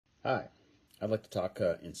Hi, I'd like to talk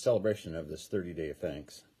in celebration of this 30-day of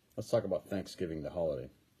thanks. Let's talk about Thanksgiving, the holiday.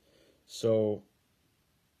 So,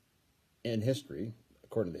 in history,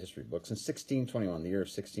 according to the history books, in 1621, the year of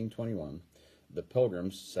 1621, the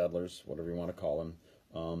Pilgrims, settlers, whatever you want to call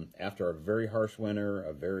them, after a very harsh winter,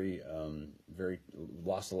 very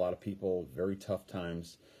lost a lot of people, very tough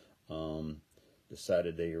times, um,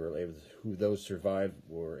 decided they were able to, who those survived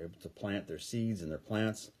were able to plant their seeds and their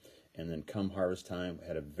plants, and then come harvest time,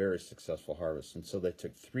 had a very successful harvest. And so they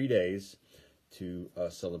took 3 days to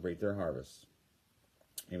celebrate their harvest.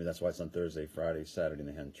 Maybe that's why it's on Thursday, Friday, Saturday, and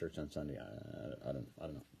they had church on Sunday. I don't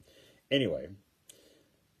know. Anyway,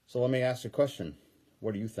 so let me ask you a question.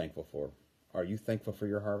 What are you thankful for? Are you thankful for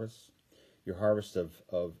your harvest? Your harvest of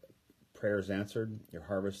prayers answered, your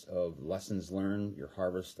harvest of lessons learned, your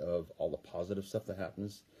harvest of all the positive stuff that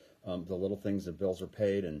happens, the little things, the bills are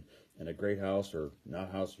paid, and a great house or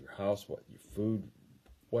not house, your house, what your food,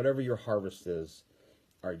 whatever your harvest is,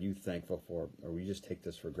 are you thankful for? Or we just take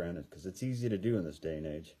this for granted? Because it's easy to do in this day and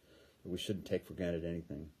age. But we shouldn't take for granted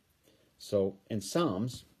anything. So in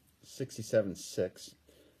Psalms 67:6,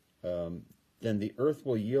 then the earth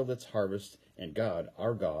will yield its harvest, and God,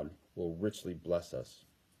 our God, will richly bless us.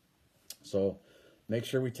 So make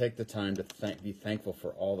sure we take the time to be thankful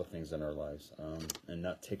for all the things in our lives, and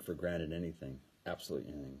not take for granted anything,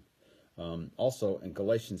 absolutely anything. Also, in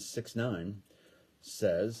Galatians 6:9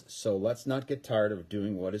 says, so let's not get tired of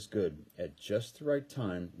doing what is good. At just the right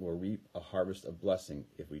time, we'll reap a harvest of blessing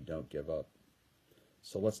if we don't give up.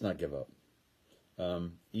 So let's not give up.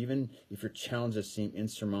 Even if your challenges seem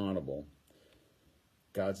insurmountable,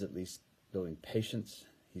 God's at least building patience,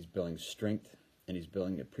 he's building strength, and he's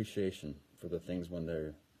building appreciation for the things when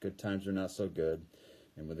their good times are not so good,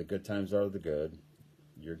 and when the good times are the good,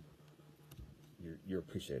 you're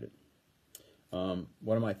appreciated.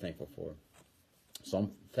 What am I thankful for? So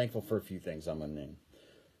I'm thankful for a few things I'm going to name.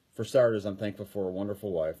 For starters, I'm thankful for a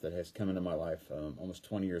wonderful wife that has come into my life almost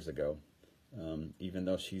 20 years ago. Even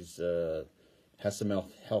though she's has some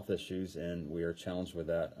health issues and we are challenged with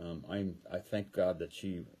that, I thank God that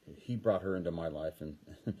He brought her into my life and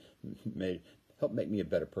helped make me a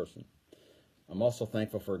better person. I'm also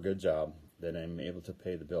thankful for a good job that I'm able to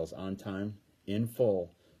pay the bills on time, in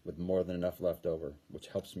full, with more than enough left over, which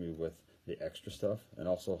helps me with the extra stuff and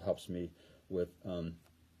also helps me with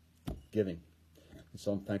giving. And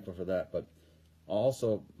so I'm thankful for that. But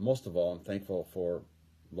also, most of all, I'm thankful for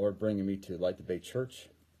Lord bringing me to Light the Bay Church,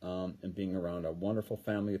 and being around a wonderful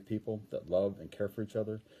family of people that love and care for each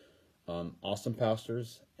other, awesome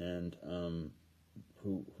pastors, and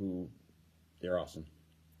who they're awesome.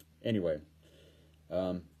 Anyway,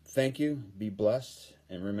 thank you, be blessed,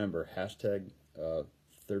 and remember, hashtag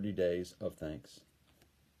 30 days of thanks.